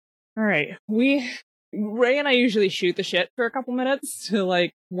All right. Ray and I usually shoot the shit for a couple minutes to,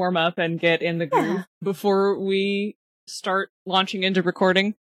 like, warm up and get in the groove before we start launching into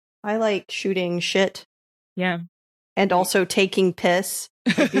recording. I like shooting shit. Yeah. And also taking piss.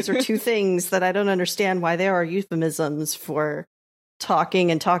 These are two things that I don't understand why there are euphemisms for talking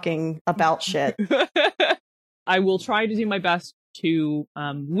about shit. I will try to do my best to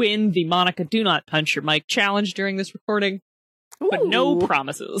win the Monica Do Not Punch Your Mic challenge during this recording, but no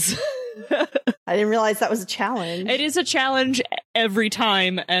promises. I didn't realize that was a challenge. It is a challenge every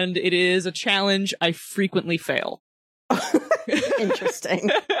time, and it is a challenge I frequently fail. Interesting.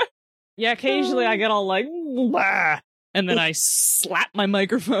 Yeah, occasionally I get all like, blah, and then I slap my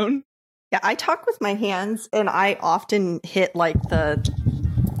microphone. Yeah, I talk with my hands, and I often hit like the...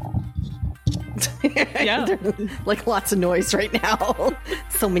 Yeah. Like lots of noise right now.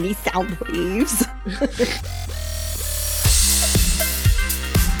 So many sound waves.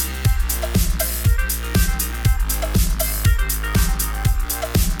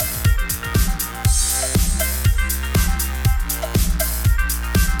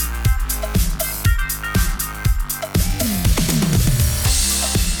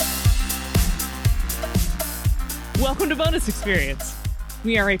 Welcome to Bonus Experience.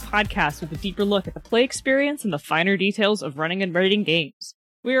 We are a podcast with a deeper look at the play experience and the finer details of running and writing games.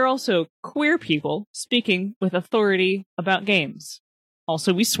 We are also queer people speaking with authority about games.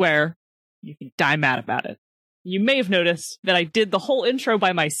 Also, we swear. You can die mad about it. You may have noticed that I did the whole intro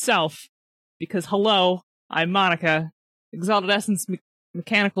by myself because, hello, I'm Monica, Exalted Essence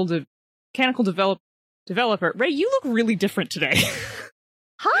mechanical developer. Ray, you look really different today.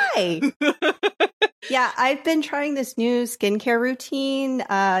 Hi! Yeah, I've been trying this new skincare routine.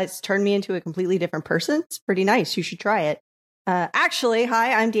 It's turned me into a completely different person. It's pretty nice. You should try it. Actually,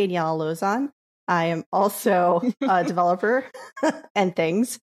 hi, I'm Danielle Lozon. I am also a developer and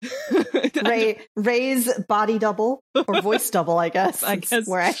things. Ray's body double or voice double, I guess. I guess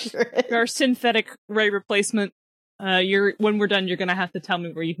more accurate. Our synthetic Ray replacement. When we're done, you're gonna have to tell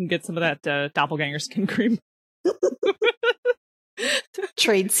me where you can get some of that doppelganger skin cream.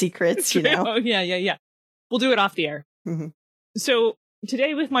 Trade secrets, you know. Oh, yeah. We'll do it off the air. Mm-hmm. So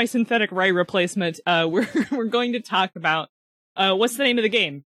today, with my synthetic Ray replacement, we're going to talk about what's the name of the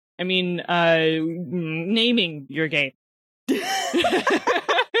game. I mean, naming your game.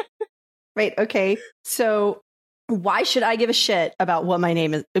 Right. Okay. So, why should I give a shit about what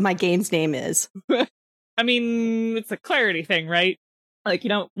my game's name is? I mean, it's a clarity thing, right? Like, you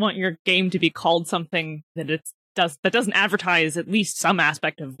don't want your game to be called something that that doesn't advertise at least some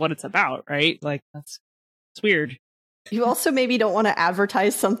aspect of what it's about, right? Like, it's weird. You also maybe don't want to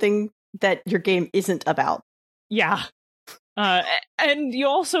advertise something that your game isn't about. Yeah. And you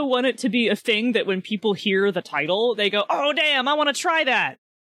also want it to be a thing that when people hear the title, they go, oh, damn, I want to try that.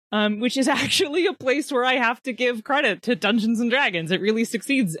 Which is actually a place where I have to give credit to Dungeons & Dragons. It really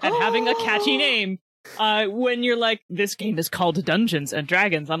succeeds at having a catchy name. When you're like, this game is called Dungeons and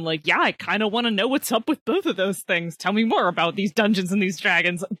Dragons, I'm like, yeah, I kind of want to know what's up with both of those things. Tell me more about these dungeons and these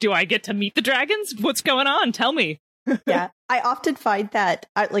dragons. Do I get to meet the dragons? What's going on? Tell me. Yeah, I often find that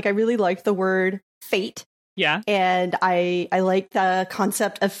I really like the word fate. Yeah. And I like the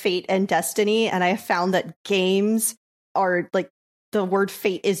concept of fate and destiny. And I have found that games are like, the word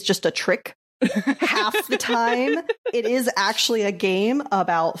fate is just a trick. Half the time it is actually a game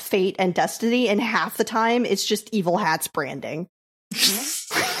about fate and destiny, and half the time it's just Evil Hat's branding.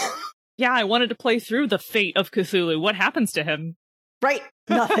 Yeah, I wanted to play through the Fate of Cthulhu. What happens to him? Right.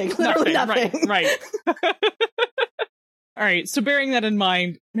 Nothing. Literally nothing. Right. All right, so bearing that in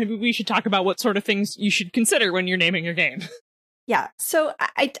mind, maybe we should talk about what sort of things you should consider when you're naming your game. Yeah, so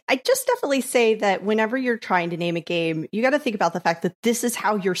I just definitely say that whenever you're trying to name a game, you got to think about the fact that this is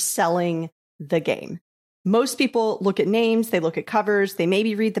how you're selling the game. Most people look at names, they look at covers, they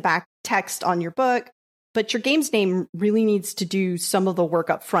maybe read the back text on your book, but your game's name really needs to do some of the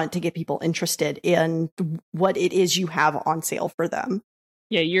work up front to get people interested in what it is you have on sale for them.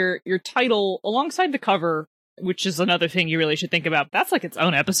 Yeah, your title alongside the cover, which is another thing you really should think about. That's like its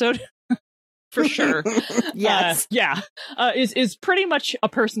own episode. For sure. Yes. Is pretty much a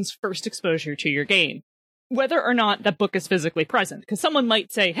person's first exposure to your game. Whether or not that book is physically present. Because someone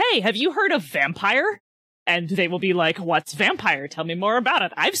might say, hey, have you heard of Vampire? And they will be like, what's Vampire? Tell me more about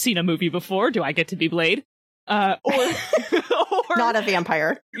it. I've seen a movie before. Do I get to be Blade? Or not a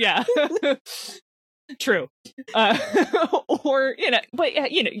vampire. Yeah. True. Or,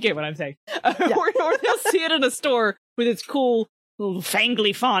 but you get what I'm saying. Yeah. Or they'll see it in a store with its cool little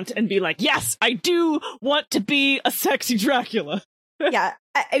fangly font and be like, yes, I do want to be a sexy Dracula. Yeah.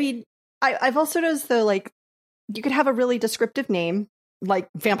 I mean, I've also noticed though, like, you could have a really descriptive name like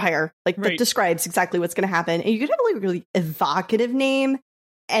vampire, like Right. that describes exactly what's going to happen. And you could have like a really evocative name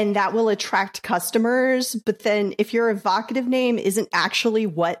and that will attract customers. But then if your evocative name isn't actually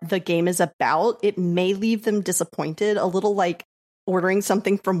what the game is about, it may leave them disappointed, a little like ordering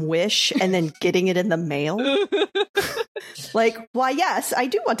something from Wish and then getting it in the mail. Like, why, yes, I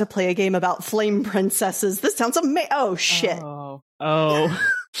do want to play a game about flame princesses. This sounds amazing. Oh, shit. Oh.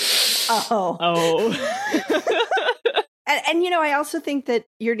 And, you know, I also think that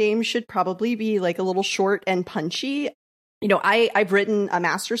your name should probably be like a little short and punchy. You know, I've written a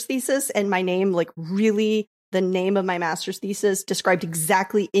master's thesis and my name, like really the name of my master's thesis described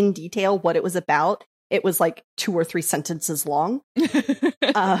exactly in detail what it was about. It was like 2 or 3 sentences long.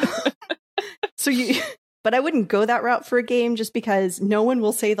 But I wouldn't go that route for a game just because no one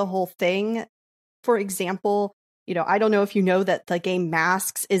will say the whole thing. For example, you know, I don't know if you know that the game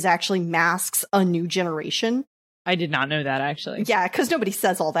Masks is actually Masks: A New Generation. I did not know that, actually. Yeah, because nobody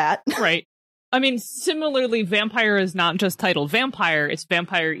says all that. Right. I mean, similarly, Vampire is not just titled Vampire, it's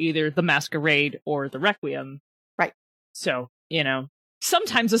Vampire either the Masquerade or the Requiem. Right. So, you know,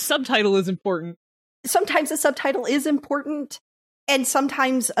 sometimes a subtitle is important. Sometimes a subtitle is important, and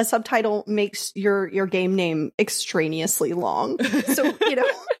sometimes a subtitle makes your game name extraneously long. So, you know,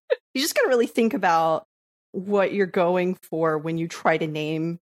 you just gotta really think about what you're going for when you try to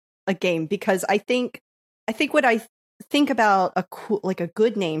name a game, because I think what I think about a cool, like a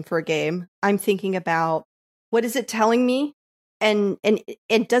good name for a game, I'm thinking about what is it telling me, and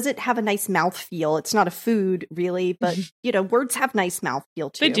does it have a nice mouthfeel? It's not a food really, but you know, words have nice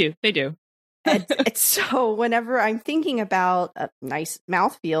mouthfeel too. They do. and so whenever I'm thinking about a nice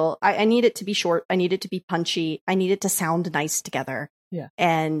mouthfeel, I need it to be short. I need it to be punchy. I need it to sound nice together. Yeah.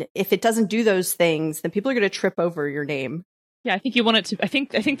 And if it doesn't do those things, then people are going to trip over your name. Yeah, I think you want it to. I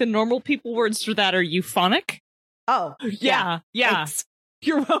think the normal people words for that are euphonic. Oh, Yeah. Thanks.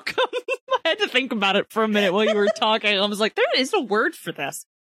 You're welcome. I had to think about it for a minute while you were talking. I was like, there is a word for this.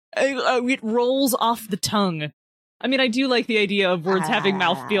 It rolls off the tongue. I mean, I do like the idea of words having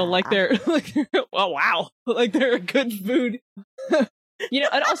mouthfeel, like they're oh wow, like they're a good food. You know,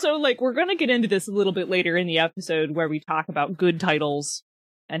 and also like we're gonna get into this a little bit later in the episode where we talk about good titles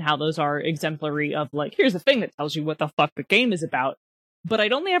and how those are exemplary of like, here's the thing that tells you what the fuck the game is about. But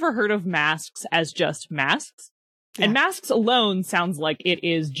I'd only ever heard of Masks as just Masks. Yeah. And Masks alone sounds like it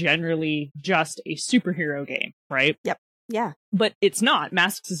is generally just a superhero game, right? Yep. Yeah. But it's not.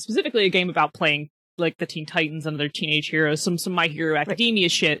 Masks is specifically a game about playing like the Teen Titans and other teenage heroes, some My Hero Academia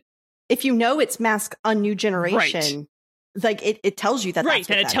shit. If you know it's Mask: A New Generation, like it tells you that right, that's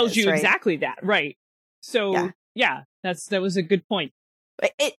what and it that tells is, you right? exactly that, right? So yeah, that was a good point.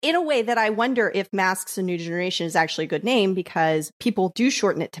 In a way that I wonder if Masks: A New Generation is actually a good name, because people do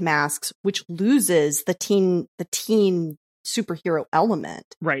shorten it to Masks, which loses the teen superhero element.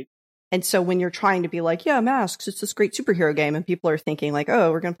 Right. And so when you're trying to be like, yeah, Masks, it's this great superhero game, and people are thinking like, oh,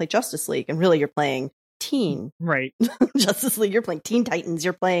 we're going to play Justice League, and really you're playing teen. Right. Justice League, you're playing Teen Titans,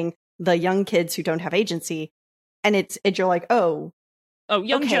 you're playing the young kids who don't have agency. And you're like, oh,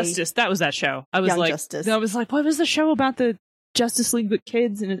 Young Justice. That was that show. I was Young like, Justice. I was like, what was the show about the Justice League with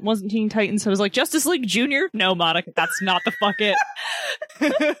kids? And it wasn't Teen Titans. So I was like, Justice League Junior? No, Monica, that's not the fuck it.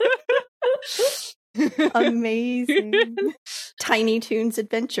 Amazing. Tiny Toons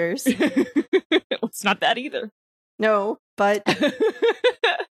Adventures. It's not that either. No, but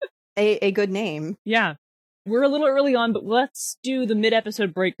a good name. Yeah. We're a little early on, but let's do the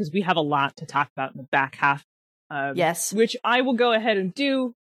mid-episode break because we have a lot to talk about in the back half. Yes. Which I will go ahead and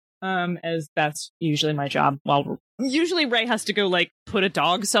do, as that's usually my job. Usually Ray has to go, like, put a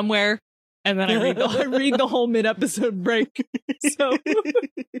dog somewhere, and then I read the whole mid-episode break. So,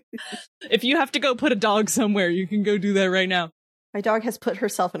 if you have to go put a dog somewhere, you can go do that right now. My dog has put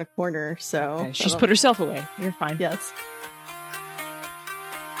herself in a corner, so... Okay, she's put herself away. You're fine. Yes.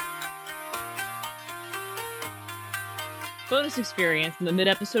 Bonus experience in the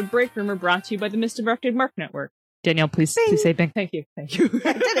mid-episode break room are brought to you by the Misdirected Mark Network. Danielle, please say bing. Thank you. I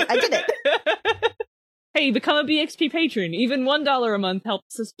did it. Hey, become a BXP patron. Even $1 a month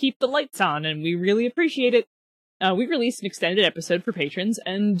helps us keep the lights on, and we really appreciate it. We release an extended episode for patrons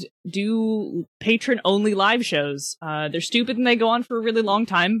and do patron-only live shows. They're stupid and they go on for a really long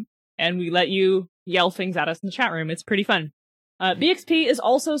time, and we let you yell things at us in the chat room. It's pretty fun. BXP is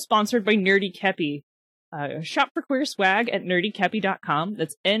also sponsored by Nerdy Kepi. Shop for queer swag at nerdykepi.com.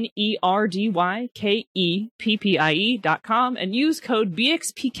 That's NERDYKEPPIE.com, and use code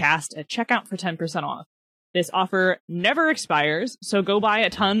BXPcast at checkout for 10% off. This offer never expires, so go buy a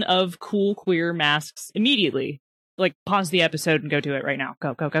ton of cool queer masks immediately. Like, pause the episode and go do it right now.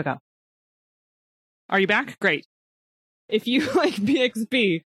 Go. Are you back? Great. If you like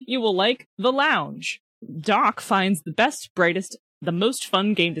BXB, you will like The Lounge. Doc finds the best, brightest, the most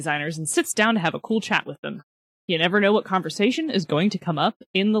fun game designers and sits down to have a cool chat with them. You never know what conversation is going to come up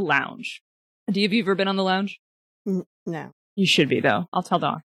in The Lounge. Have you ever been on The Lounge? No. You should be, though. I'll tell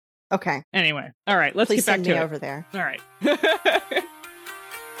Doc. Okay. Anyway, all right, let's Please get back send to me it. over there. All right.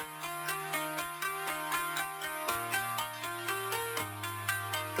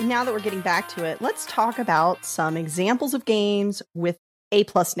 Now that we're getting back to it, let's talk about some examples of games with A+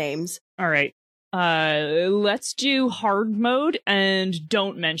 names. All right. Let's do hard mode and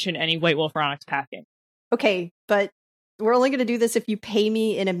don't mention any White Wolf Onyx Path game. Okay, but we're only going to do this if you pay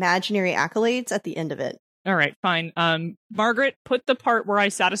me in imaginary accolades at the end of it. All right, fine. Margaret, put the part where I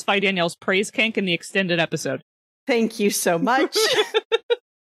satisfy Danielle's praise kink in the extended episode. Thank you so much.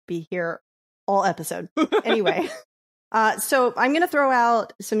 Be here all episode. Anyway, so I'm going to throw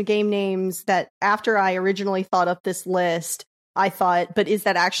out some game names that after I originally thought up this list, I thought, but is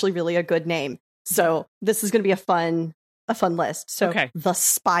that actually really a good name? So this is going to be a fun list. So okay. The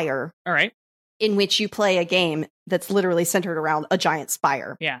Spire. All right. In which you play a game that's literally centered around a giant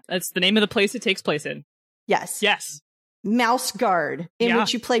spire. Yeah, that's the name of the place it takes place in. Yes. Yes. Mouse Guard, in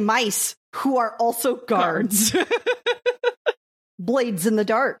which you play mice who are also guards. Blades in the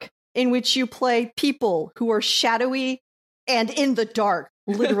Dark, in which you play people who are shadowy and in the dark,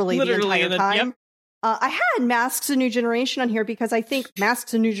 literally the entire time. Yep. I had Masks: A New Generation on here because I think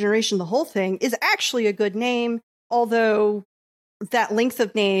Masks: A New Generation, the whole thing, is actually a good name, although that length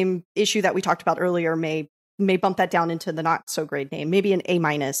of name issue that we talked about earlier may bump that down into the not so great name, maybe an A-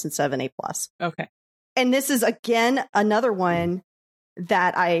 instead of an A+. Okay. And this is, again, another one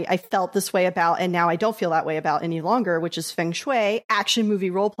that I felt this way about, and now I don't feel that way about any longer, which is Feng Shui, action movie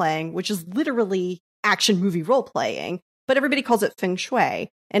role-playing, which is literally action movie role-playing, but everybody calls it Feng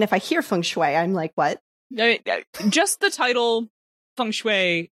Shui. And if I hear Feng Shui, I'm like, what? Just the title, Feng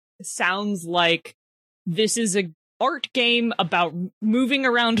Shui, sounds like this is a art game about moving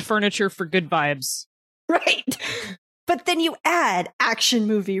around furniture for good vibes. Right. But then you add action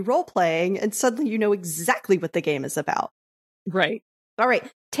movie role-playing, and suddenly you know exactly what the game is about. Right. All right.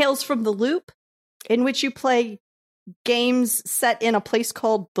 Tales from the Loop, in which you play games set in a place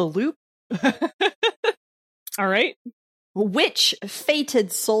called The Loop. All right. Witch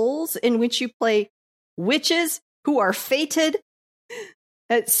Fated Souls, in which you play witches who are fated.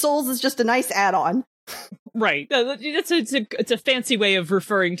 Souls is just a nice add-on. Right. It's a fancy way of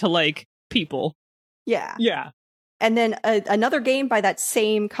referring to, like, people. Yeah. Yeah. And then another game by that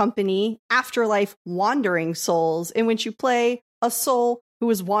same company, Afterlife Wandering Souls, in which you play a soul who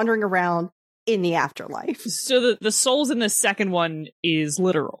is wandering around in the afterlife. So the souls in the second one is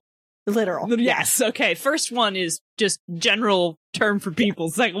literal. Literal. Yes. Okay. First one is just general term for people.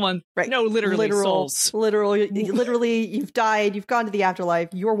 Yeah. Second one, right. No, literally souls. Literally, you've died, you've gone to the afterlife,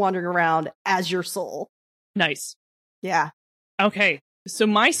 you're wandering around as your soul. Nice. Yeah. Okay. So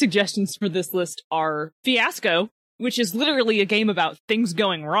my suggestions for this list are Fiasco, which is literally a game about things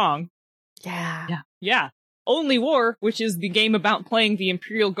going wrong. Yeah. Only War, which is the game about playing the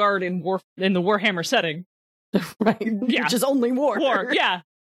Imperial Guard in the Warhammer setting. Right. Yeah. Which is Only War. Yeah.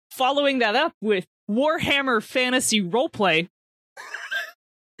 Following that up with Warhammer Fantasy Roleplay.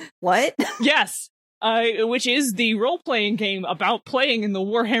 What? Yes. Which is the role-playing game about playing in the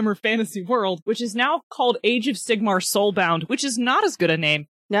Warhammer fantasy world, which is now called Age of Sigmar Soulbound, which is not as good a name.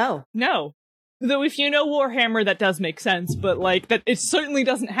 No. Though if you know Warhammer, that does make sense, but like that, it certainly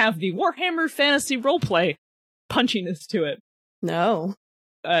doesn't have the Warhammer fantasy roleplay punchiness to it. No.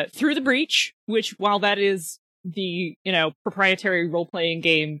 Through the Breach, which while that is the, proprietary role-playing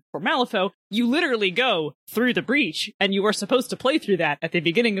game for Malifaux, you literally go through the breach, and you are supposed to play through that at the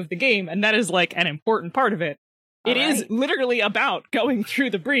beginning of the game, and that is, like, an important part of it. It is literally about going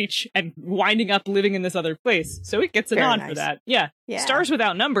through the breach and winding up living in this other place, so it gets a nod for that. Yeah. Stars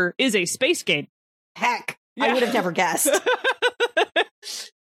Without Number is a space game. Heck, yeah. I would have never guessed.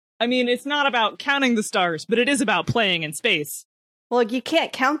 I mean, it's not about counting the stars, but it is about playing in space. Well, you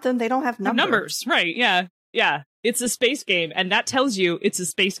can't count them, they don't have numbers. Numbers, right, yeah. Yeah, it's a space game, and that tells you it's a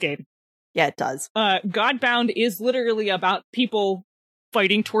space game. Yeah, it does. Godbound is literally about people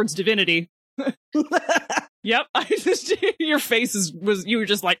fighting towards divinity. Yep, your face you were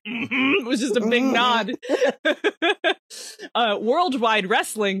just like, it was just a big nod. Worldwide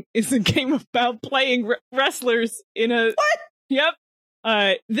Wrestling is a game about playing wrestlers in a... What?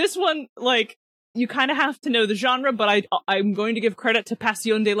 Yep. This one, like, you kind of have to know the genre, but I'm going to give credit to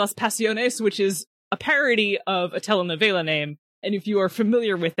Pasión de las Pasiones, which is a parody of a telenovela name, and if you are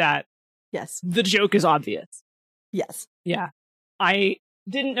familiar with that, yes, the joke is obvious. Yes. Yeah. I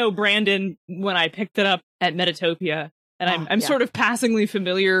didn't know Brandon when I picked it up at Metatopia, And I'm sort of passingly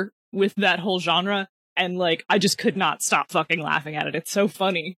familiar with that whole genre. And like, I just could not stop fucking laughing at it. It's so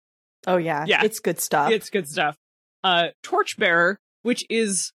funny. Oh yeah. It's good stuff. It's good stuff. Torchbearer, which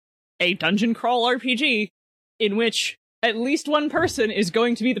is a dungeon crawl RPG in which at least one person is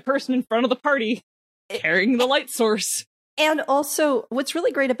going to be the person in front of the party carrying the light source. And also, what's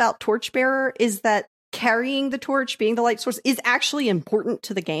really great about Torchbearer is that carrying the torch, being the light source, is actually important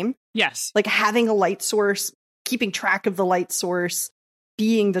to the game. Yes. Like having a light source, keeping track of the light source,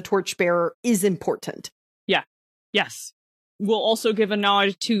 being the torchbearer is important. Yeah. Yes. We'll also give a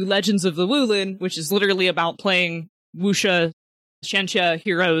nod to Legends of the Wulin, which is literally about playing wuxia, xianxia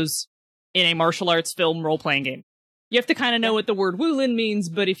heroes in a martial arts film role-playing game. You have to kind of know what the word Wulin means,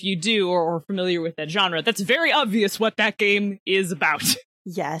 but if you do or are familiar with that genre, that's very obvious what that game is about.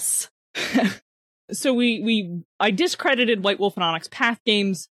 Yes. So I discredited White Wolf and Onyx Path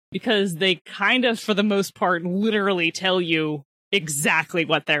games because they kind of, for the most part, literally tell you exactly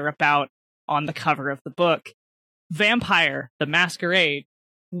what they're about on the cover of the book. Vampire, The Masquerade,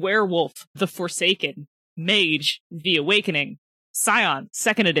 Werewolf, The Forsaken, Mage, The Awakening, Scion,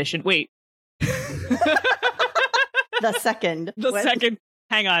 2nd edition. Wait. The second. Second.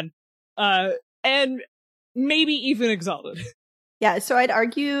 Hang on. And maybe even Exalted. Yeah, so I'd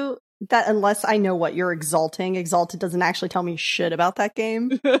argue that unless I know what you're exalting, Exalted doesn't actually tell me shit about that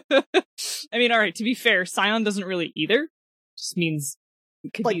game. I mean, all right, to be fair, Scion doesn't really either. Just means...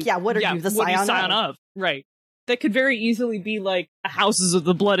 what are you, the Scion of? Right. That could very easily be like a Houses of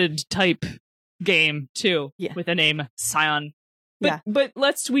the Blooded type game, too, with a name, Scion. But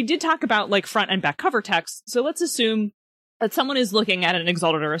we did talk about like front and back cover text, so let's assume that someone is looking at an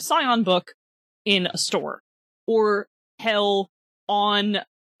Exalted or a Scion book in a store, or hell, on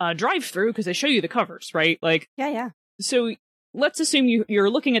a drive-through, because they show you the covers, right? Like, yeah. So let's assume you're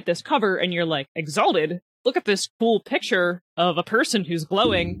looking at this cover and you're like, Exalted, look at this cool picture of a person who's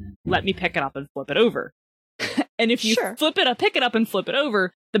glowing, let me pick it up and flip it over. And if you pick it up and flip it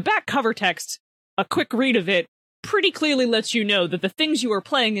over, the back cover text, a quick read of it, pretty clearly lets you know that the things you are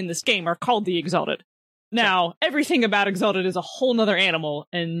playing in this game are called the Exalted. Now, everything about Exalted is a whole nother animal,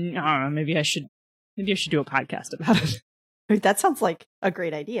 and I don't know, maybe I should do a podcast about it. That sounds like a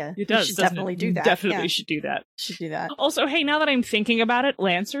great idea. It does. You should definitely do that. Definitely should do that. Should do that. Also, hey, now that I'm thinking about it,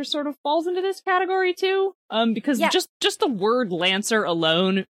 Lancer sort of falls into this category too. Because just the word Lancer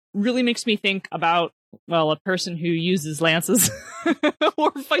alone really makes me think about, well, a person who uses lances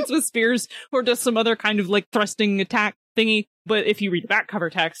or fights with spears or does some other kind of like thrusting attack thingy. But if you read the back cover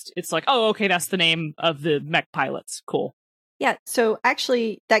text, it's like, oh, okay, that's the name of the mech pilots. Cool. Yeah, so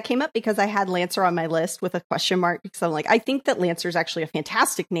actually that came up because I had Lancer on my list with a question mark, because I'm like, I think that Lancer is actually a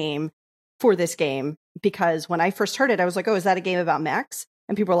fantastic name for this game, because when I first heard it, I was like, oh, is that a game about mechs?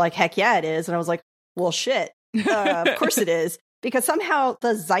 And people were like, heck yeah, it is. And I was like, well, shit, of course it is. Because somehow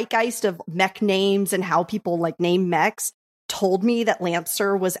the zeitgeist of mech names and how people like name mechs told me that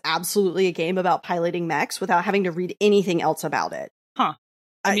Lancer was absolutely a game about piloting mechs without having to read anything else about it. Huh.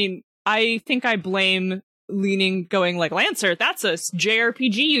 I mean, I think I blame going like, Lancer, that's a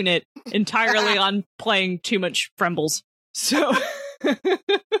JRPG unit entirely on playing too much Frembles. So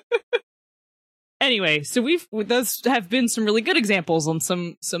anyway, so those have been some really good examples on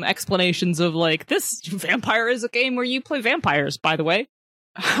some explanations of like, this Vampire is a game where you play vampires, by the way.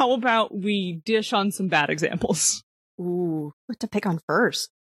 How about we dish on some bad examples? Ooh, what to pick on first?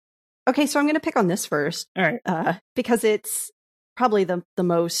 Okay, so I'm going to pick on this first. All right. Because it's probably the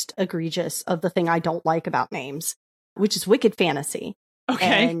most egregious of the thing I don't like about names, which is Wicked Fantasy.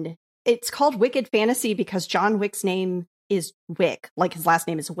 Okay. And it's called Wicked Fantasy because John Wick's name is Wick. Like his last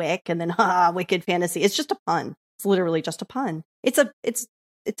name is Wick, and then Wicked Fantasy. It's just a pun. It's literally just a pun. It's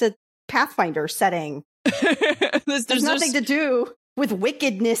a Pathfinder setting. There's nothing to do with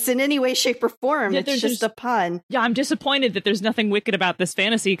wickedness in any way, shape, or form. It's just a pun. Yeah, I'm disappointed that there's nothing wicked about this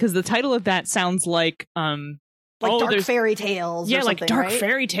fantasy, because the title of that sounds like dark fairy tales. Yeah, or like dark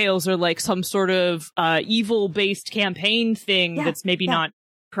fairy tales, or like some sort of evil-based campaign thing that's maybe not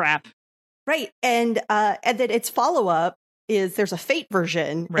crap. Right, and then its follow-up is there's a Fate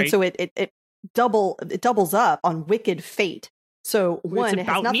version, right. And so it doubles up on Wicked Fate. So one, it's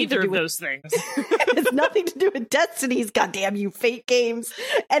about neither of those things. It has nothing to do with Destiny's goddamn you Fate games.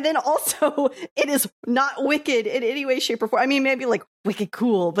 And then also it is not wicked in any way, shape, or form. I mean, maybe like wicked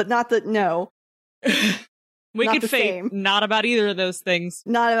cool, but not that. No. Wicked Fate, not about either of those things.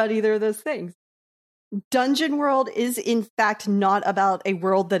 Not about either of those things. Dungeon World is in fact not about a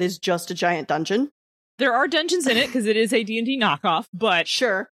world that is just a giant dungeon. There are dungeons in it because it is a D&D knockoff, but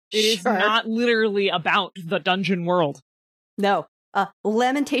it is not literally about the dungeon world. No.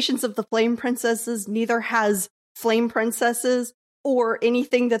 Lamentations of the Flame Princesses neither has flame princesses or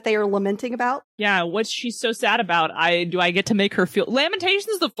anything that they are lamenting about. Yeah, what's she so sad about? Do I get to make her feel...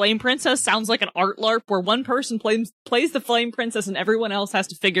 Lamentations of the Flame Princess sounds like an art LARP where one person plays the Flame Princess and everyone else has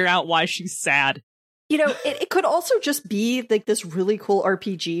to figure out why she's sad. You know, it could also just be like this really cool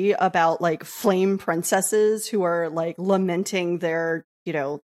RPG about like flame princesses who are like lamenting their, you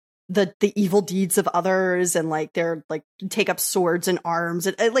know, the evil deeds of others, and like they're like take up swords and arms,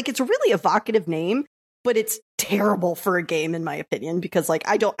 and like it's a really evocative name, but it's terrible for a game in my opinion, because like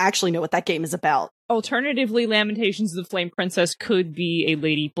I don't actually know what that game is about. Alternatively, Lamentations of the Flame Princess could be a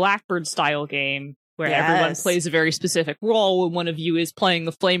Lady Blackbird style game where everyone plays a very specific role, and one of you is playing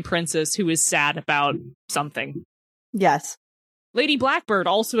the Flame Princess who is sad about something. Yes. Lady Blackbird,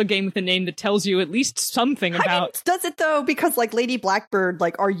 also a game with a name that tells you at least something about... Does it though? Because like Lady Blackbird,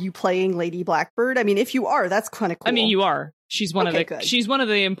 like, are you playing Lady Blackbird? I mean, if you are, that's kind of cool. I mean, you are. She's one of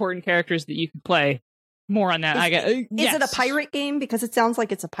the important characters that you can play. More on that. Is it a pirate game? Because it sounds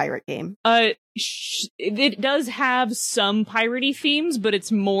like it's a pirate game. It does have some piratey themes, but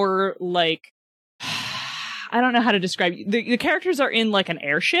it's more like... I don't know how to describe it. The characters are in like an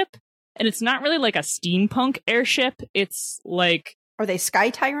airship, and it's not really like a steampunk airship. It's like... Are they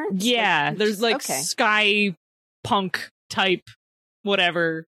sky tyrants? Yeah, like, there's like sky punk type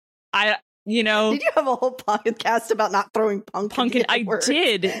whatever. Did you have a whole podcast about not throwing punk? I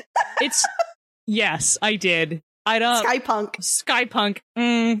did. It's... Yes, I did. I don't... Skypunk.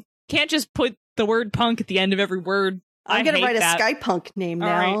 Can't just put the word punk at the end of every word. I'm going to write a Skypunk name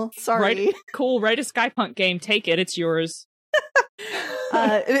now. Right. Sorry. Write a Skypunk game. Take it. It's yours.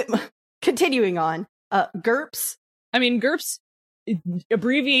 Continuing on. GURPS. I mean, GURPS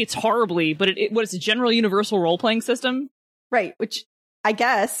abbreviates horribly, but it's a general universal role-playing system. Right, which I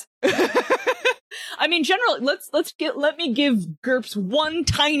guess. I mean, let me give GURPS one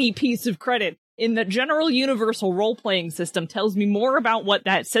tiny piece of credit. In the general universal role-playing system tells me more about what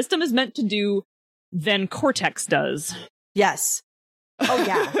that system is meant to do than Cortex does. Yes. Oh,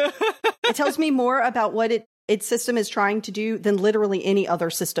 yeah. It tells me more about what its system is trying to do than literally any other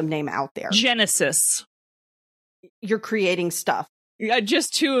system name out there. Genesis. You're creating stuff.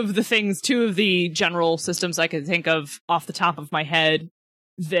 Just two of the general systems I can think of off the top of my head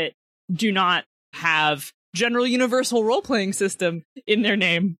that do not have general universal role-playing system in their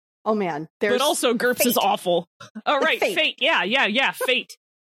name. Oh, man. But also GURPS is awful. Oh, right. Fate. Yeah. Fate.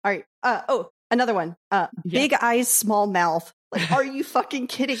 All right. Another one. Big Eyes, Small Mouth. Like, are you fucking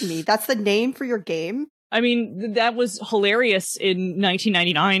kidding me? That's the name for your game? I mean, that was hilarious in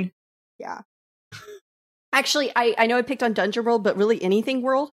 1999. Yeah. Actually, I know I picked on Dungeon World, but really anything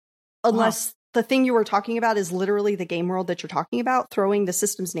world, unless the thing you were talking about is literally the game world that you're talking about, throwing the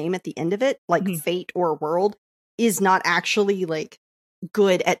system's name at the end of it, like Fate or World, is not actually, like,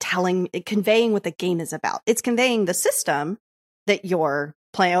 good at conveying what the game is about. It's conveying the system that you're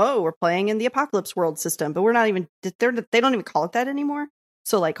playing. Oh, we're playing in the Apocalypse World system, but we're not even, they don't even call it that anymore.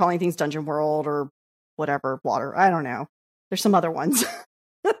 So like calling things Dungeon World or whatever, Water, I don't know. There's some other ones.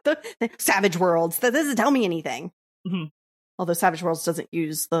 the Savage Worlds. That doesn't tell me anything. Mm-hmm. Although Savage Worlds doesn't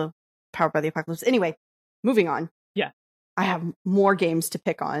use the Powered by the Apocalypse. Anyway, moving on. Yeah. I have more games to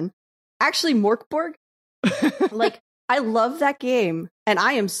pick on. Actually, Morkborg. Like, I love that game, and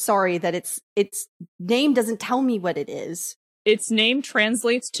I am sorry that its name doesn't tell me what it is. Its name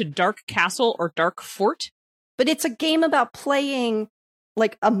translates to Dark Castle or Dark Fort. But it's a game about playing,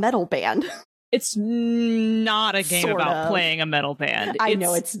 like, a metal band. It's not a game about playing a metal band. I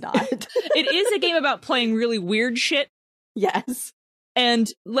know it's not. It is a game about playing really weird shit. Yes.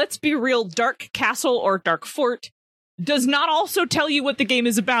 And let's be real, Dark Castle or Dark Fort does not also tell you what the game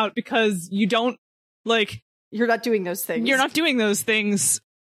is about, because you don't, like... You're not doing those things. You're not doing those things.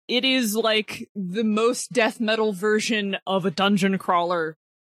 It is like the most death metal version of a dungeon crawler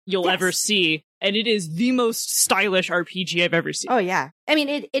you'll ever see. And it is the most stylish RPG I've ever seen. Oh, yeah. I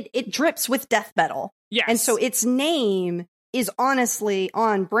mean, it drips with death metal. Yes. And so its name is honestly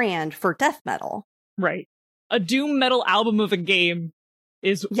on brand for death metal. Right. A doom metal album of a game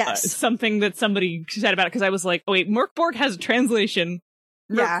is something that somebody said about it, because I was like, oh wait, Merkborg has a translation.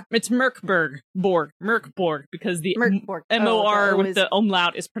 It's Merkborg, because the M-O-R with the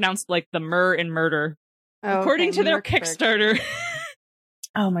umlaut is pronounced like the myrrh in murder. Oh, according to their Kickstarter.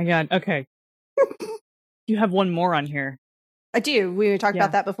 Oh my god, okay. You have one more on here. I do. We talked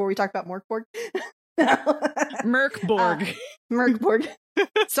about that before we talked about Morkborg. Merkborg. Merkborg.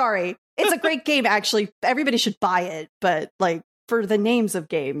 Sorry. It's a great game, actually. Everybody should buy it, but like for the names of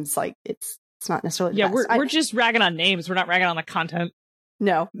games, like it's not necessarily the best. We're just ragging on names. We're not ragging on the content.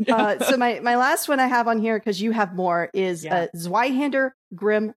 No. So my last one I have on here, because you have more, is Zweihander,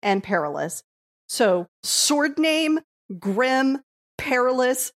 Grim, and Perilous. So sword name, Grim,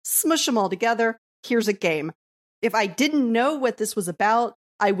 Perilous, smush them all together. Here's a game. If I didn't know what this was about,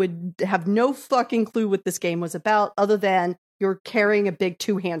 I would have no fucking clue what this game was about, other than you're carrying a big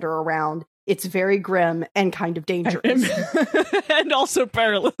two-hander around. It's very grim and kind of dangerous. And also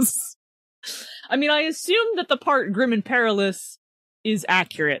perilous. I mean, I assume that the part grim and perilous is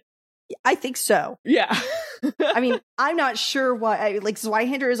accurate. I think so. Yeah. I mean, I'm not sure why. Like,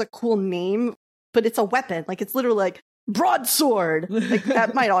 Zweihander is a cool name, but it's a weapon. Like, it's literally like broadsword. Like,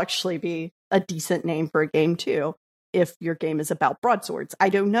 that might actually be a decent name for a game, too, if your game is about broadswords. I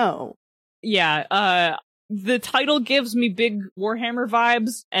don't know. Yeah. The title gives me big Warhammer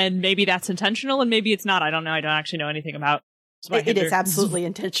vibes, and maybe that's intentional, and maybe it's not. I don't know. I don't actually know anything about Zweihander. It is absolutely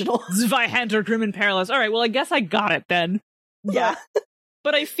intentional. Zweihander, Grim and Perilous. All right, well, I guess I got it then. Yeah.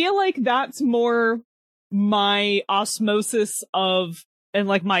 But I feel like that's more my osmosis of, and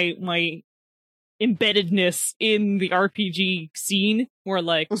like my embeddedness in the RPG scene, where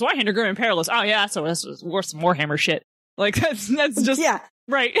like, Zweihander, Grim and Perilous. Oh yeah, so this was some Warhammer shit. Like, that's just... Yeah.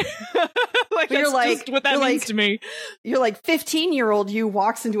 Right. Like, that's you're like, just what that means to me. You're like 15-year-old you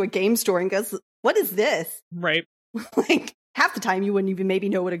walks into a game store and goes, what is this? Right. Like, half the time you wouldn't even maybe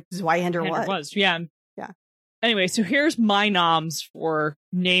know what a Zweihander was. Yeah. Yeah. Anyway, so here's my noms for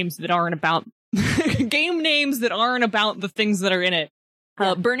names that aren't about game names that aren't about the things that are in it.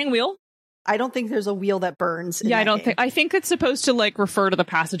 Yeah. Burning Wheel. I don't think there's a wheel that burns. Yeah, I think it's supposed to like refer to the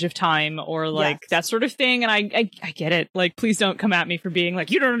passage of time or like that sort of thing. And I get it. Like, please don't come at me for being like,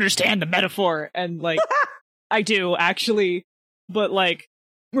 you don't understand the metaphor. And like, I do actually, but like,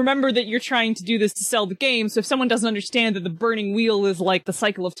 remember that you're trying to do this to sell the game. So if someone doesn't understand that the burning wheel is like the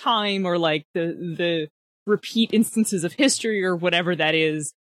cycle of time or like the repeat instances of history or whatever that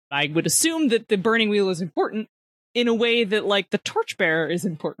is, I would assume that the burning wheel is important in a way that like the torchbearer is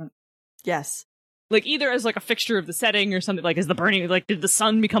important. Yes. Like, either as like a fixture of the setting or something, like, is the burning, like, did the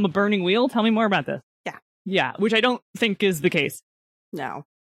sun become a burning wheel? Tell me more about this. Yeah. Yeah, which I don't think is the case. No.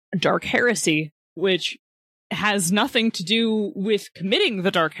 Dark Heresy, which has nothing to do with committing the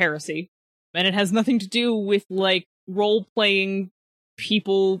Dark Heresy, and it has nothing to do with, like, role-playing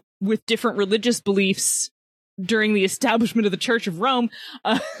people with different religious beliefs during the establishment of the Church of Rome.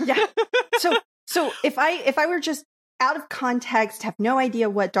 Yeah. So if I were just out of context, have no idea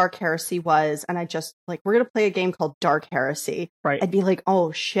what Dark Heresy was, and I just, like, we're going to play a game called Dark Heresy. Right. I'd be like,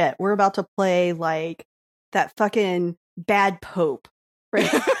 oh shit, we're about to play, like, that fucking bad pope.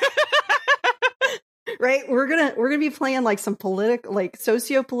 Right? Right? We're gonna be playing, like, some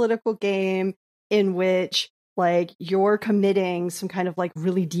socio-political game in which, like, you're committing some kind of, like,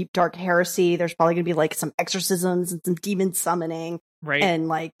 really deep dark heresy. There's probably gonna be, like, some exorcisms and some demon summoning. Right. And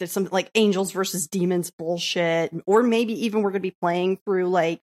like there's some like angels versus demons bullshit. Or maybe even we're gonna be playing through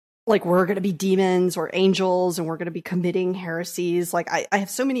like we're gonna be demons or angels and we're gonna be committing heresies. Like I have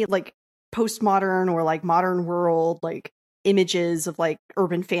so many like postmodern or like modern world like images of like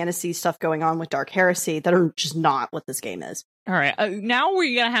urban fantasy stuff going on with Dark Heresy that are just not what this game is. All right. Now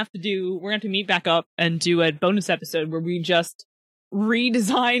we're gonna have to meet back up and do a bonus episode where we just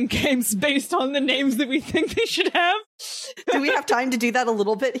redesign games based on the names that we think they should have. Do we have time to do that a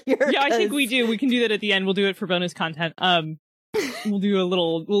little bit here? Yeah, I think we do. We can do that at the end. We'll do it for bonus content. We'll do a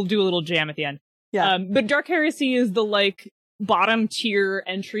little jam at the end. Yeah. But Dark Heresy is the like bottom tier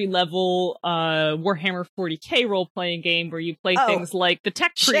entry level Warhammer 40K role playing game where you play things like the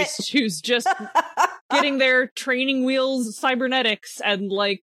tech priest who's just getting their training wheels cybernetics and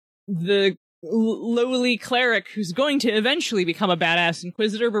like the lowly cleric who's going to eventually become a badass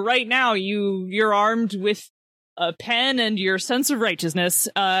inquisitor, but right now you're armed with a pen and your sense of righteousness,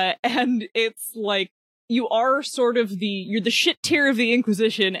 and it's like you are sort of you're the shit tier of the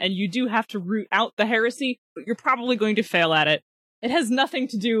Inquisition, and you do have to root out the heresy, but you're probably going to fail at it. It has nothing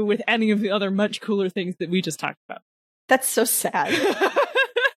to do with any of the other much cooler things that we just talked about. That's so sad.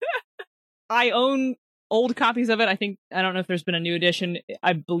 I own old copies of it. I don't know if there's been a new edition.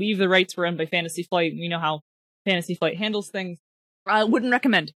 I believe the rights were owned by Fantasy Flight. You know how Fantasy Flight handles things. I wouldn't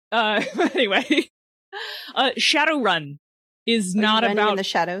recommend. Anyway, Shadowrun is not about in the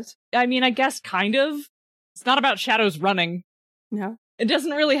shadows. I mean, I guess kind of. It's not about shadows running. No, it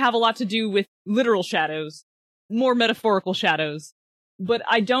doesn't really have a lot to do with literal shadows, more metaphorical shadows. But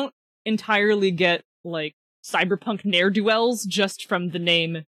I don't entirely get like cyberpunk ne'er-do-wells just from the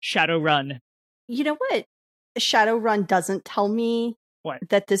name Shadowrun. You know what? Shadowrun doesn't tell me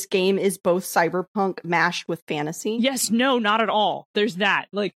that this game is both cyberpunk mashed with fantasy. Yes, no, not at all. There's that.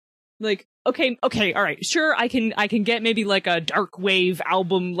 Like, okay, all right. Sure, I can get maybe like a dark wave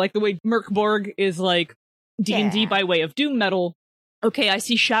album, like the way Merkborg is like D&D by way of doom metal. okay, I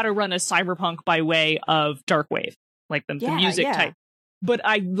see Shadowrun as cyberpunk by way of Darkwave, like the music type. But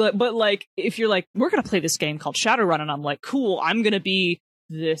like, if you're like, we're gonna play this game called Shadowrun, and I'm like, cool, I'm gonna be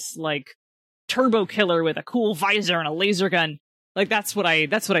this like turbo killer with a cool visor and a laser gun. Like that's what I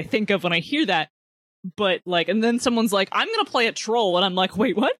think of when I hear that. But like, and then someone's like, I'm gonna play a troll, and I'm like,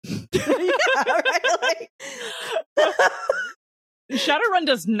 wait, what? Shadowrun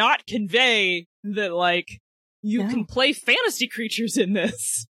does not convey that like you can play fantasy creatures in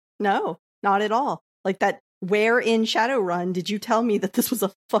this. No, not at all. Like that. Where in Shadowrun did you tell me that this was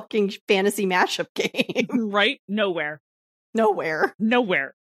a fucking fantasy mashup game? Right? Nowhere. Nowhere.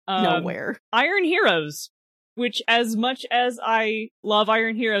 Iron Heroes, which as much as I love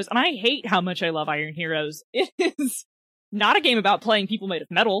Iron Heroes, and I hate how much I love Iron Heroes, it is not a game about playing people made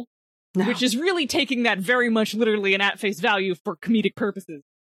of metal, which is really taking that very much literally and at face value for comedic purposes.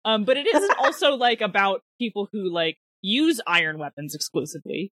 But it isn't also like about people who like use iron weapons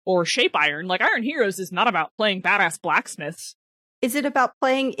exclusively or shape iron. Like Iron Heroes is not about playing badass blacksmiths. Is it about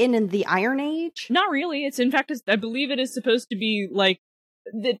playing in the Iron Age? Not really. It's in fact, I believe it is supposed to be like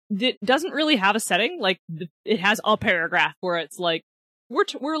that doesn't really have a setting. Like it has a paragraph where it's like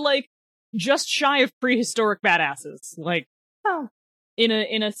we're like just shy of prehistoric badasses. Like in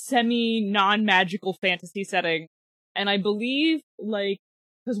a semi non-magical fantasy setting, and I believe like.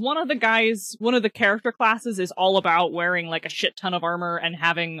 Because one of the character classes is all about wearing like a shit ton of armor and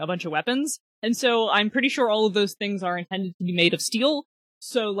having a bunch of weapons. And so I'm pretty sure all of those things are intended to be made of steel.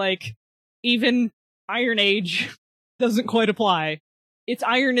 So like, even Iron Age doesn't quite apply. It's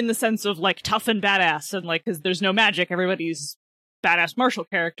iron in the sense of like tough and badass, and like, because there's no magic, everybody's badass martial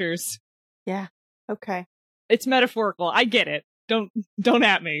characters. Yeah. Okay. It's metaphorical. I get it. Don't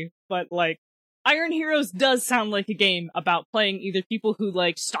at me. But like, Iron Heroes does sound like a game about playing either people who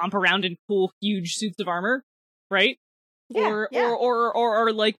like stomp around in cool, huge suits of armor, right? Or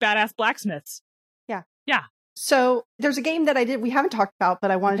like badass blacksmiths. Yeah. Yeah. So there's a game that we haven't talked about,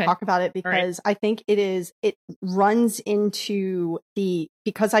 but I want to talk about it because I think it runs into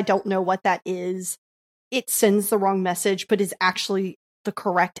because I don't know what that is, it sends the wrong message, but is actually the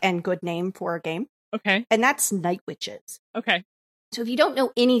correct and good name for a game. Okay. And that's Night Witches. Okay. So if you don't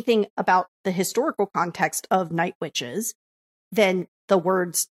know anything about the historical context of Night Witches, then the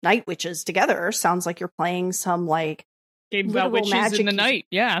words Night Witches together sounds like you're playing some like games about witches in the night.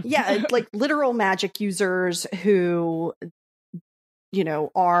 Yeah. Yeah, like literal magic users who,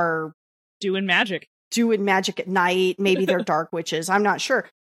 are doing magic at night. Maybe they're dark witches. I'm not sure.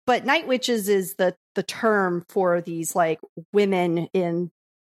 But Night Witches is the term for these like women in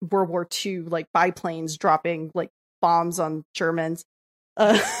World War II, like biplanes dropping like bombs on Germans.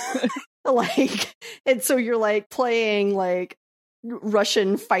 Like, and so you're like playing like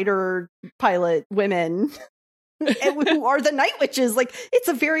Russian fighter pilot women who are the Night Witches. Like, it's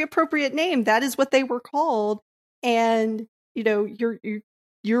a very appropriate name. That is what they were called. And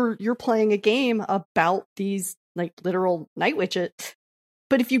you're playing a game about these like literal Night Witches.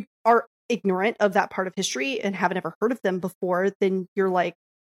 But if you are ignorant of that part of history and haven't ever heard of them before, then you're like,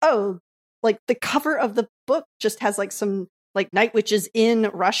 oh, like the cover of the book just has like some like Night Witches in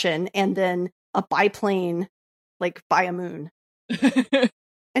Russian and then a biplane like by a moon.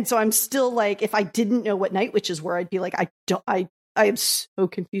 And so I'm still like, if I didn't know what Night Witches were, I'd be like, I am so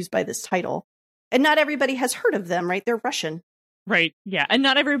confused by this title. And not everybody has heard of them, right? They're Russian. Right. Yeah. And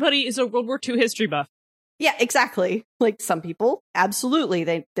not everybody is a World War II history buff. Yeah, exactly. Like some people, absolutely.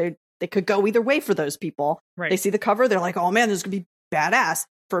 They could go either way for those people. Right. They see the cover, they're like, oh man, this is going to be badass.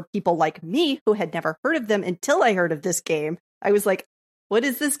 For people like me who had never heard of them until I heard of this game, I was like, what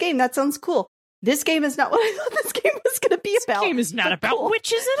is this game? That sounds cool. This game is not what I thought this game was going to be about. This game is not about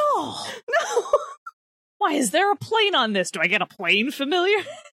witches at all. No. Why, is there a plane on this? Do I get a plane familiar?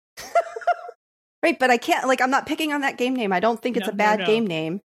 Right, but I can't, like, I'm not picking on that game name. I don't think it's a bad game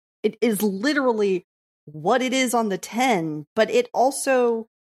name. It is literally what it is on the 10, but it also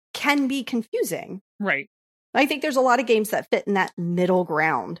can be confusing. Right. I think there's a lot of games that fit in that middle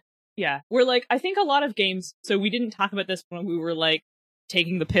ground. Yeah. We're like, I think a lot of games, so we didn't talk about this when we were like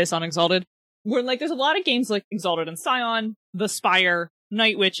taking the piss on Exalted. We're like, there's a lot of games like Exalted and Scion, The Spire,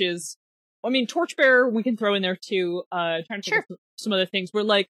 Night Witches. I mean, Torchbearer we can throw in there too. Trying to think of some other things. We're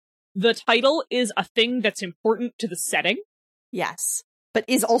like, the title is a thing that's important to the setting. Yes. But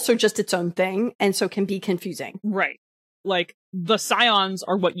is also just its own thing, and so can be confusing. Right. Like, the Scions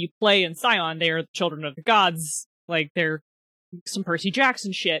are what you play in Scion. They are the children of the gods. Like, they're some Percy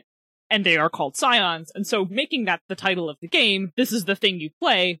Jackson shit. And they are called Scions. And so making that the title of the game, this is the thing you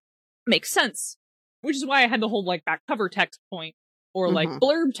play, makes sense. Which is why I had the whole, like, back cover text point. or like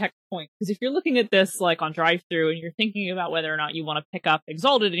blurb text points. Because if you're looking at this like on drive-thru and you're thinking about whether or not you want to pick up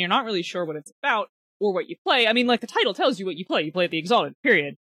Exalted and you're not really sure what it's about or what you play, I mean, like the title tells you what you play. You play the Exalted,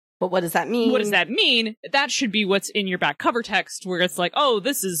 period. But what does that mean? What does that mean? That should be what's in your back cover text, where it's like, oh,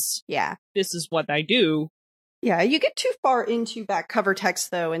 this is what I do. Yeah, you get too far into back cover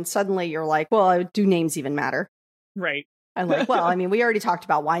text, though, and suddenly you're like, well, do names even matter? Right. I'm like, well, I mean, we already talked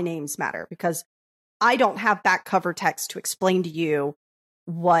about why names matter, because I don't have back cover text to explain to you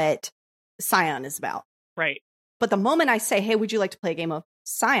what Scion is about. Right. But the moment I say, hey, would you like to play a game of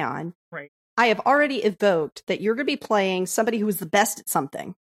Scion? Right. I have already evoked that you're going to be playing somebody who is the best at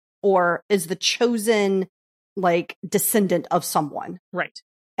something, or is the chosen, like, descendant of someone. Right.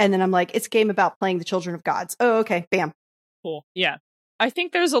 And then I'm like, it's a game about playing the children of gods. Oh, okay. Bam. Cool. Yeah. I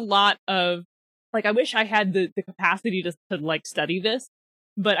think there's a lot of, like, I wish I had the capacity to like, study this,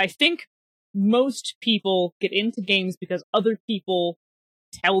 but I think most people get into games because other people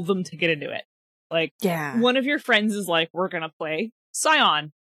tell them to get into it. Like, one of your friends is like, we're gonna play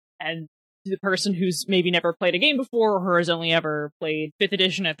Scion. And the person who's maybe never played a game before or has only ever played 5th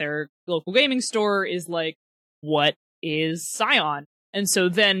edition at their local gaming store is like, what is Scion? And so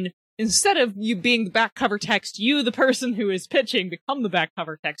then, instead of you being the back cover text, you, the person who is pitching, become the back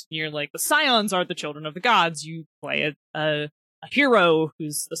cover text, and you're like, the Scions are the children of the gods. You play a hero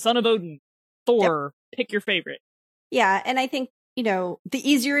who's the son of Odin, Thor, pick your favorite. Yeah, and I think, you know, the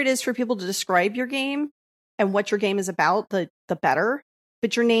easier it is for people to describe your game and what your game is about, the better.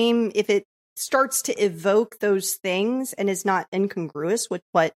 But your name, if it starts to evoke those things and is not incongruous with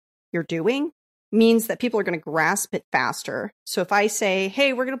what you're doing, means that people are going to grasp it faster. So if I say,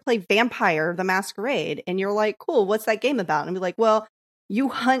 hey, we're going to play Vampire the Masquerade, and you're like, cool, what's that game about? And I'll be like, well, you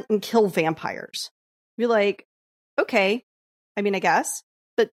hunt and kill vampires. You're like, okay, I mean, I guess,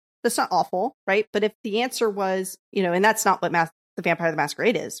 but that's not awful, right? But if the answer was, you know, and that's not what the Vampire the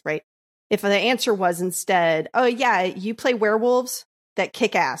Masquerade is, right? If the answer was instead, oh yeah, you play werewolves that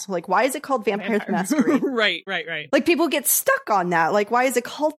kick ass. Like, why is it called Vampire the Masquerade? Right. Like, people get stuck on that. Like, why is it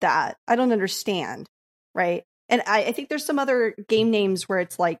called that? I don't understand. Right. And I think there's some other game names where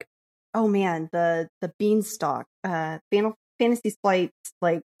it's like, oh man, the Beanstalk, Fantasy Flight's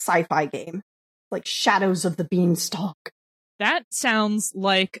like sci-fi game, like Shadows of the Beanstalk. That sounds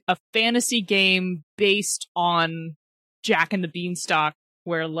like a fantasy game based on Jack and the Beanstalk,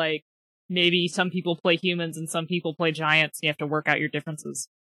 where like, maybe some people play humans and some people play giants, and you have to work out your differences.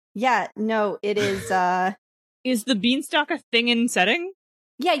 Yeah, no, it is, Is the Beanstalk a thing in setting?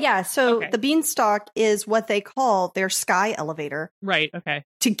 Yeah. So the Beanstalk is what they call their sky elevator. Right, okay.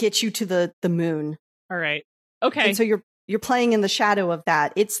 To get you to the moon. All right. Okay. And so you're playing in the shadow of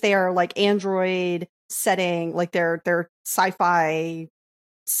that. It's their, like, android setting, like their sci-fi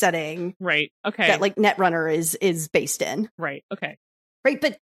setting. Right, okay. That, like, Netrunner is based in. Right, okay. Right,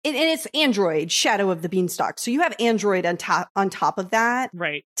 but and it's Android, Shadow of the Beanstalk. So you have Android on top of that.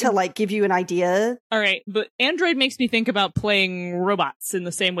 Right. To, like, give you an idea. All right, but Android makes me think about playing robots in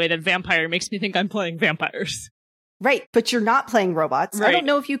the same way that Vampire makes me think I'm playing vampires. Right, but you're not playing robots. Right. I don't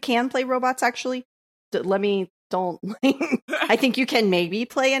know if you can play robots, actually. I think you can maybe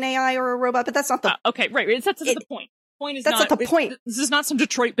play an AI or a robot, but that's not the... okay, right, that's the point. That's not the point. This is not some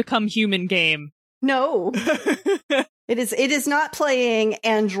Detroit Become Human game. No. It is not playing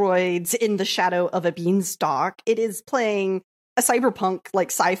androids in the shadow of a beanstalk. It is playing a cyberpunk, like,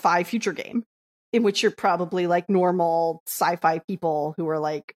 sci-fi future game in which you're probably like normal sci-fi people who are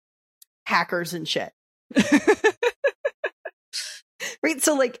like hackers and shit. Right?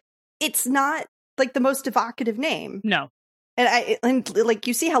 So, like, it's not like the most evocative name. No. And like,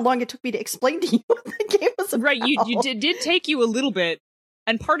 you see how long it took me to explain to you what the game was about. Right, you did take you a little bit,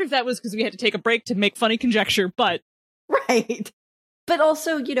 and part of that was because we had to take a break to make funny conjecture, but... Right. But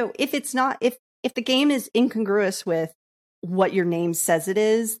also, you know, if it's not, if the game is incongruous with what your name says it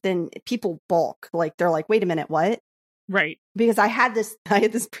is, then people balk. Like, they're like, wait a minute, what? Right. Because I had this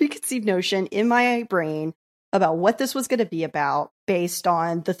preconceived notion in my brain about what this was going to be about based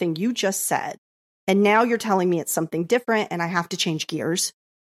on the thing you just said. And now you're telling me it's something different and I have to change gears.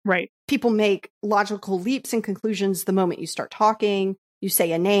 Right. People make logical leaps and conclusions the moment you start talking. You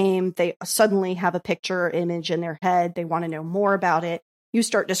say a name, they suddenly have a picture or image in their head. They want to know more about it. You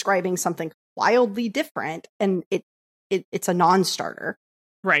start describing something wildly different, and it's a non-starter.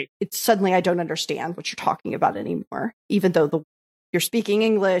 Right. It's suddenly, I don't understand what you're talking about anymore. Even though you're speaking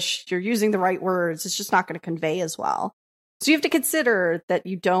English, you're using the right words, it's just not going to convey as well. So you have to consider that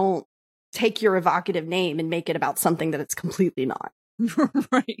you don't take your evocative name and make it about something that it's completely not.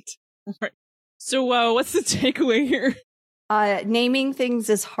 Right. So what's the takeaway here? Naming things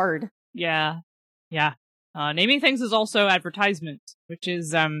is hard. Yeah. Naming things is also advertisement, which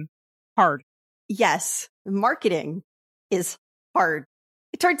is hard. Yes, marketing is hard.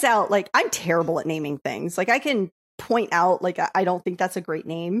 It turns out, like, I'm terrible at naming things. Like, I can point out, like, I don't think that's a great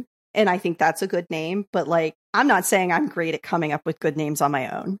name, and I think that's a good name, but, like, I'm not saying I'm great at coming up with good names on my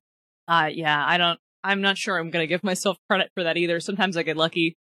own. Yeah, I'm not sure I'm gonna give myself credit for that either. Sometimes I get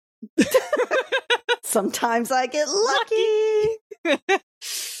lucky. Sometimes I get lucky.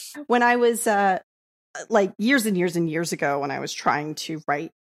 When I was, like, years and years and years ago, when I was trying to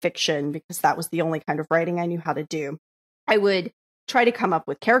write fiction, because that was the only kind of writing I knew how to do, I would try to come up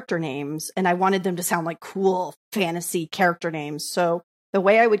with character names, and I wanted them to sound like cool fantasy character names. So the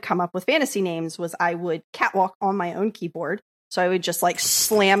way I would come up with fantasy names was I would catwalk on my own keyboard. So I would just like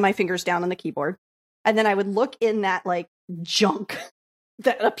slam my fingers down on the keyboard, and then I would look in that like junk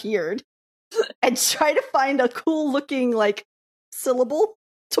that appeared and try to find a cool looking like syllable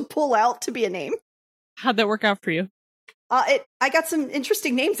to pull out to be a name. How'd that work out for you? I got some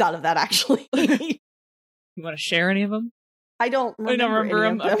interesting names out of that, actually. You want to share any of them? I don't remember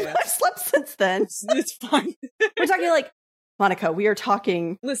any of them. Okay. I've slept since then. It's fine. We're talking like, Monica, we are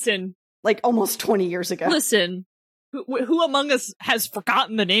talking Listen, like almost 20 years ago. listen. Who among us has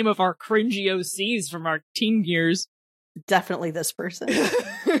forgotten the name of our cringy OCs from our teen years? Definitely this person.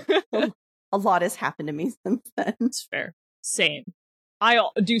 A lot has happened to me since then. It's fair. Same. I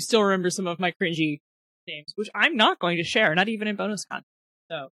do still remember some of my cringy names, which I'm not going to share, not even in bonus content.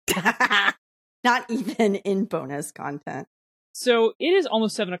 So, Not even in bonus content. So it is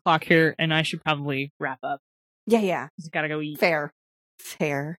almost 7 o'clock here, and I should probably wrap up. Yeah. I gotta go eat. Fair.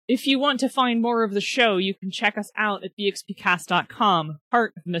 If you want to find more of the show, you can check us out at bxpcast.com,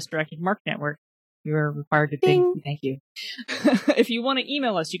 part of the Misdirected Mark Network. You are required to thank you. If you want to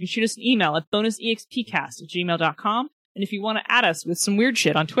email us, you can shoot us an email at bonusexpcast@gmail.com. And if you want to add us with some weird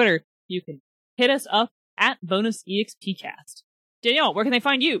shit on Twitter, you can hit us up at bonusexpcast. Danielle, where can they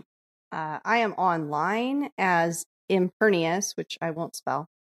find you? I am online as Impernious, which I won't spell.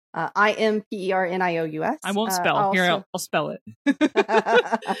 IMPERNIOUS. I won't spell. Here, I'll spell it.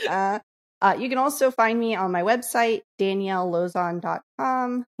 You can also find me on my website,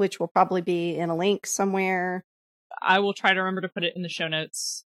 daniellelozon.com, which will probably be in a link somewhere. I will try to remember to put it in the show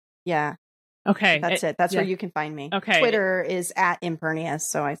notes. Yeah. Okay. That's it. That's where you can find me. Okay. Twitter is at Impernious,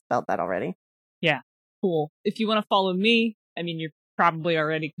 so I spelled that already. Yeah. Cool. If you want to follow me, I mean, you're probably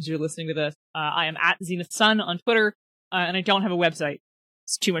already because you're listening to this. I am at Zenith Sun on Twitter, and I don't have a website.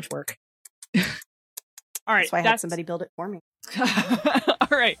 It's too much work. All right. That's why I had somebody build it for me. All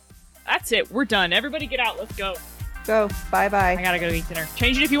right. That's it. We're done. Everybody get out. Let's go. Go. Bye-bye. I gotta go eat dinner.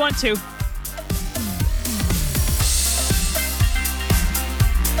 Change it if you want to.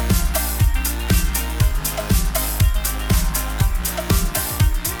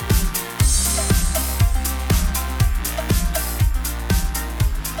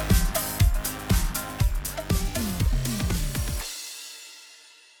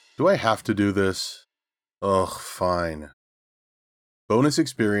 Do I have to do this? Ugh, fine. Bonus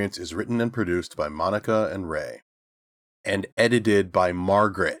Experience is written and produced by Monica and Ray, and edited by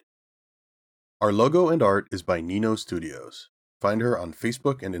Margaret. Our logo and art is by Nino Studios. Find her on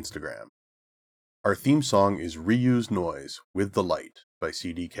Facebook and Instagram. Our theme song is Reuse Noise with the Light by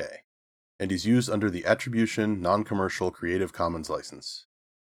CDK, and is used under the Attribution Non-Commercial Creative Commons license.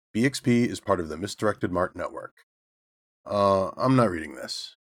 BXP is part of the Misdirected Mart Network. I'm not reading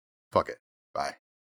this. Fuck it. Bye.